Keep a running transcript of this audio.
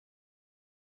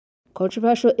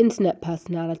controversial internet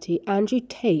personality Andrew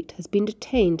Tate has been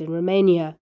detained in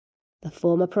Romania. The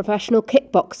former professional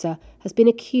kickboxer has been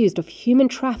accused of human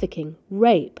trafficking,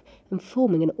 rape, and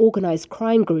forming an organised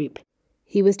crime group.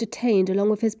 He was detained along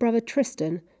with his brother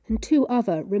Tristan and 2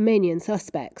 other Romanian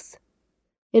suspects.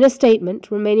 In a statement,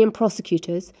 Romanian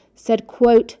prosecutors said,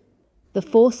 quote, "The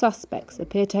 4 suspects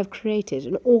appear to have created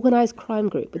an organised crime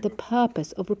group with the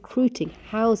purpose of recruiting,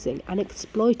 housing and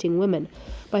exploiting women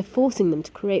by forcing them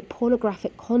to create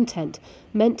pornographic content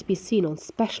meant to be seen on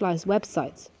specialised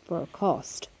websites for a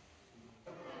cost."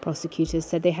 Prosecutors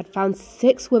said they had found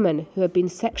 6 women who had been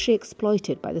sexually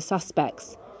exploited by the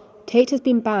suspects. Tate has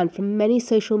been banned from many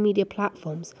social media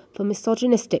platforms for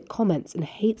misogynistic comments and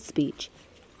hate speech.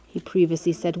 He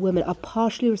previously said women are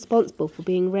partially responsible for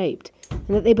being raped and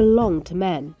that they belong to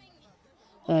men.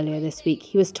 Earlier this week,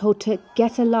 he was told to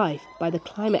get a life by the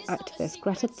climate activist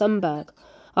Greta Thunberg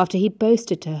after he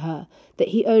boasted to her that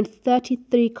he owned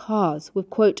 33 cars with,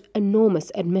 quote,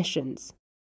 enormous emissions.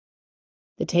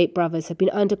 The Tate brothers have been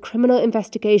under criminal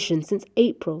investigation since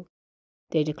April.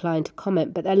 They declined to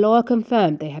comment, but their lawyer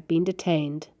confirmed they had been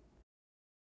detained.